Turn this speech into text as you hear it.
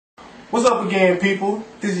What's up again, people?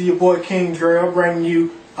 This is your boy King Drell bringing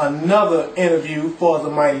you another interview for the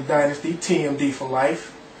mighty Dynasty, TMD for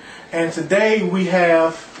life. And today we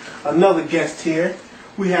have another guest here.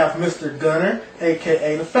 We have Mr. Gunner,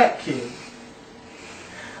 aka the Fat Kid.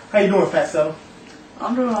 How you doing, Fatso?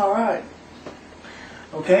 I'm doing alright.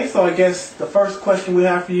 Okay, so I guess the first question we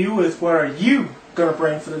have for you is, what are you gonna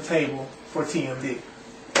bring to the table for TMD?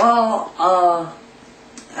 Well,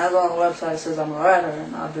 as on the website says, I'm a writer,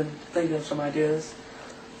 and I've been thinking of some ideas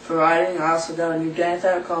for writing. I also got a new dance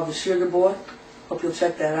app called The Sugar Boy. Hope you'll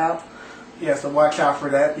check that out. Yeah, so watch out for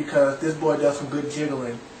that, because this boy does some good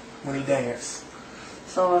jiggling when he dances.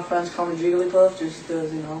 Some of my friends call me Jigglypuff just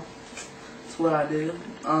because, you know, it's what I do.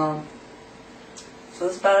 So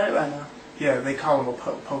that's about it right now. Yeah, they call him a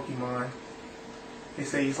Pokemon. They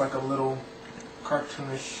say he's like a little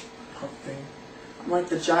cartoonish pup thing. I'm like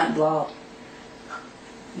the giant blob.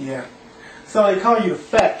 Yeah. So they call you the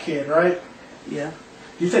Fat Kid, right? Yeah.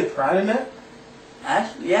 Do you take pride in that?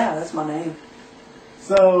 Actually, yeah, that's my name.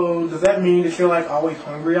 So does that mean that you're like always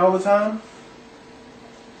hungry all the time?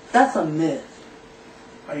 That's a myth.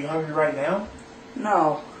 Are you hungry right now?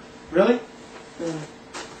 No. Really? Yeah.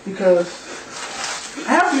 Because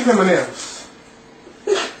I have these M&ms.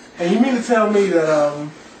 And you mean to tell me that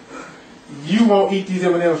you won't eat these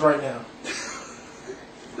M&ms right now?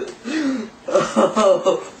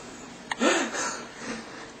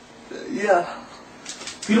 Yeah.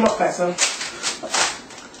 Beat them up, Fatso.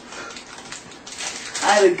 I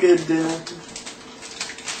had a good dinner.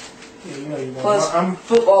 Yeah, you know you won't. Plus,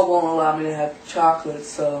 football won't allow me to have chocolate,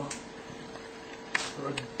 so.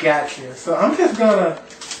 Gotcha. So I'm just gonna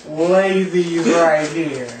lay these right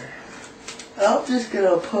here. I'm just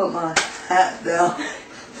gonna put my hat down.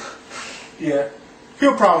 Yeah.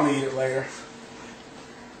 He'll probably eat it later.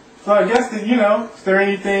 So I guess that, is there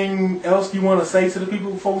anything else you want to say to the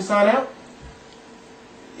people before we sign out?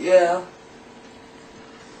 Yeah.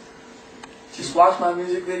 Just watch my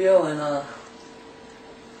music video and,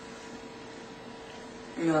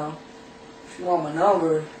 if you want my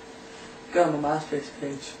number, go on my MySpace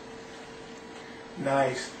page.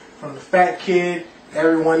 Nice. From the Fat Kid,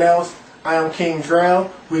 everyone else, I am King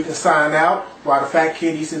Drell. We can sign out while the Fat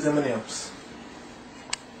Kid eats his M&Ms.